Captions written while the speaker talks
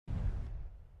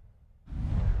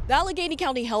The Allegheny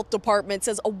County Health Department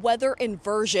says a weather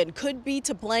inversion could be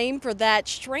to blame for that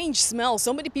strange smell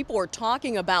so many people are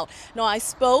talking about. Now, I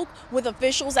spoke with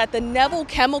officials at the Neville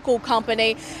Chemical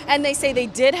Company, and they say they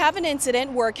did have an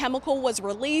incident where a chemical was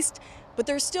released, but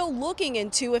they're still looking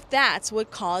into if that's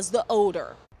what caused the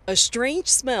odor. A strange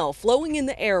smell flowing in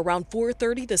the air around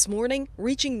 4:30 this morning,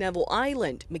 reaching Neville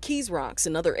Island, McKees Rocks,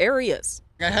 and other areas.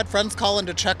 I had friends calling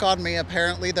to check on me.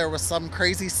 Apparently there was some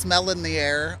crazy smell in the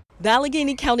air. The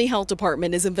Allegheny County Health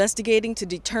Department is investigating to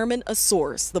determine a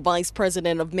source. The vice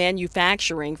president of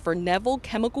manufacturing for Neville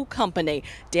Chemical Company,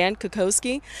 Dan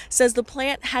Kokoski, says the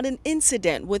plant had an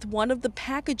incident with one of the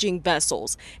packaging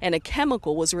vessels and a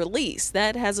chemical was released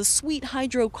that has a sweet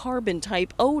hydrocarbon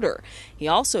type odor. He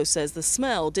also says the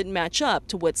smell didn't match up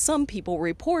to what some people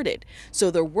reported,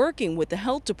 so they're working with the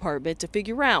health department to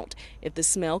figure out if the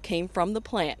smell came from the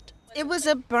plant. It was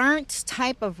a burnt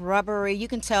type of rubbery, you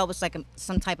can tell it was like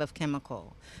some type of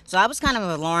chemical. So I was kind of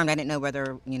alarmed. I didn't know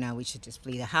whether, we should just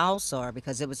flee the house or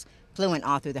because it was fluent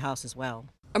all through the house as well.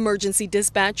 Emergency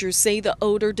dispatchers say the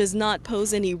odor does not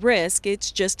pose any risk.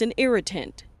 It's just an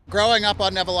irritant. Growing up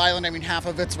on Neville Island, half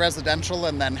of it's residential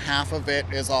and then half of it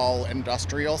is all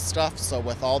industrial stuff. So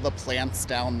with all the plants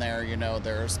down there,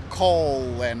 there's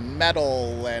coal and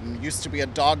metal and used to be a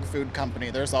dog food company.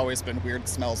 There's always been weird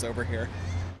smells over here.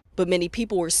 But many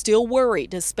people are still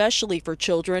worried, especially for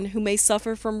children who may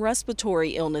suffer from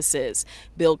respiratory illnesses.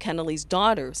 Bill Kennelly's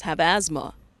daughters have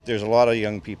asthma. There's a lot of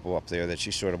young people up there that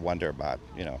you sort of wonder about,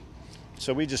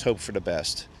 So we just hope for the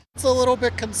best. It's a little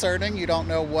bit concerning. You don't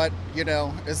know what,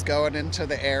 is going into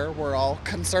the air. We're all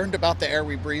concerned about the air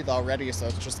we breathe already, so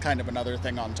it's just kind of another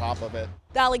thing on top of it.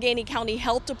 The Allegheny County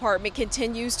Health Department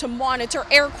continues to monitor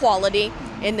air quality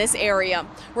in this area.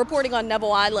 Reporting on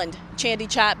Neville Island, Chandy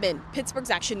Chapman, Pittsburgh's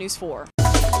Action News 4.